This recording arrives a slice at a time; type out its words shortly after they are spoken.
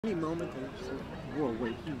Any moment that you said, whoa,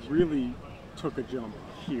 wait, he really took a jump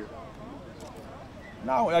here?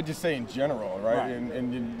 No, I just say in general, right?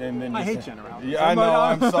 And then I hate generality. Yeah, I know.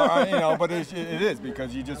 I'm sorry, but it is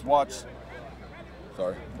because you just watch.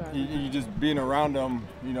 Sorry, you just being around them,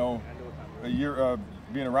 a year,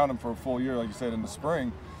 being around them for a full year, like you said in the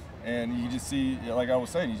spring, and you just see, like I was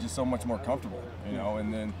saying, he's just so much more comfortable,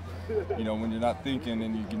 And then, when you're not thinking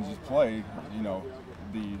and you can just play,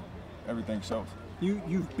 everything shows.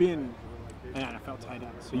 You've been an NFL tight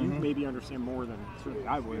end, so you maybe understand more than certainly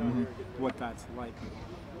I would what that's like.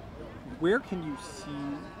 Where can you see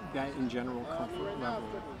that in general comfort level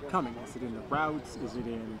coming? Is it in the routes? Is it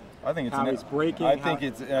in how he's breaking? I think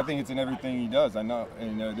it's in everything he does. I know,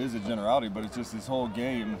 it is a generality, but it's just his whole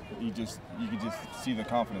game. You can just see the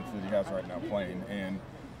confidence that he has right now playing, and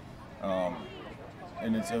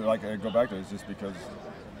it's like I go back to it, it's just because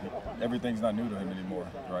everything's not new to him anymore,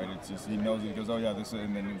 right? It's just he knows it. He goes, oh yeah, this,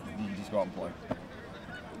 and then he can just go out and play.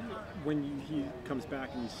 When he comes back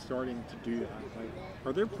and he's starting to do that, like,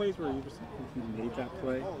 are there plays where you just he made that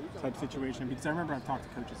play type situation? Because I remember I've talked to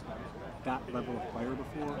coaches about that level of player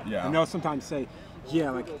before. Yeah. And they'll sometimes say, yeah,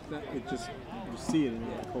 like that, it just you see it and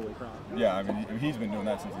you're like, holy crap. Yeah, I mean he's been doing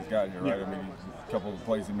that since he's got here, right? Yeah. I mean a couple of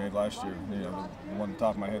plays he made last year, the one on the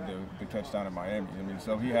top of my head, the touchdown in Miami. I mean,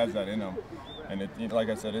 so he has that in him, and like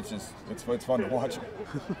I said, it's fun to watch him.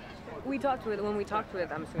 When we talked with,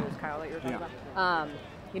 I'm assuming it was Kyle that you were talking about.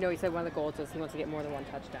 He said one of the goals is he wants to get more than one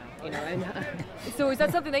touchdown. And so is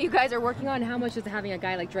that something that you guys are working on? How much does having a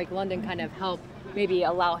guy like Drake London kind of help maybe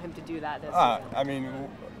allow him to do that this season? I mean,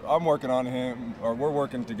 I'm working on him, or we're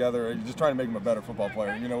working together, just trying to make him a better football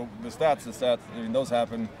player. The stats. I mean, those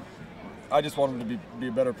happen. I just want him to be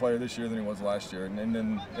a better player this year than he was last year. And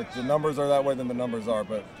then if the numbers are that way, then the numbers are.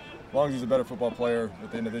 But as long as he's a better football player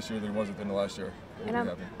at the end of this year than he was at the end of last year, we'll be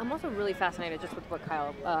happy. I'm also really fascinated just with what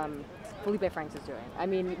Felipe Franks is doing. I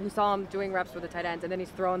mean, we saw him doing reps with the tight ends, and then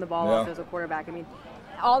he's throwing the ball up as a quarterback. I mean,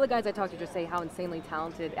 all the guys I talked to just say how insanely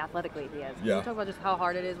talented athletically he is. Can you talk about just how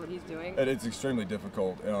hard it is what he's doing? It's extremely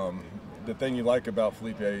difficult. The thing you like about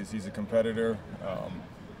Felipe is he's a competitor.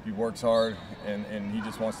 He works hard, and he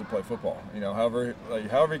just wants to play football. However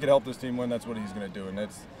he can help this team win, that's what he's going to do. And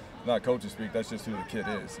that's not coaches speak. That's just who the kid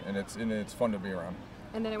is, and it's fun to be around.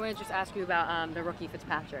 And then I want to just ask you about the rookie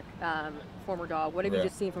Fitzpatrick, former Dog. What have you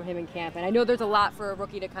just seen from him in camp? And I know there's a lot for a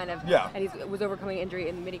rookie to kind of, and he was overcoming injury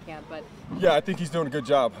in the minicamp, but. Yeah, I think he's doing a good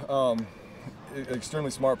job.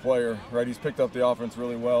 Extremely smart player, right? He's picked up the offense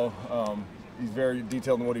really well. He's very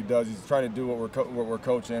detailed in what he does. He's trying to do what we're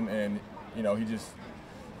coaching, and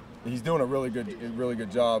he's doing a really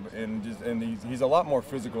good job, and he's a lot more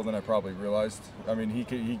physical than I probably realized. I mean,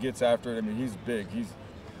 he gets after it. I mean, he's big.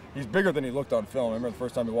 He's bigger than he looked on film. I remember the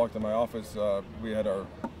first time he walked in my office, we had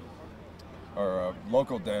our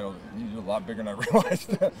local day. He's a lot bigger than I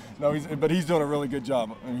realized. But he's doing a really good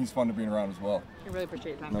job, and he's fun to be around as well. I really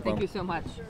appreciate your time. No Thank problem. you so much.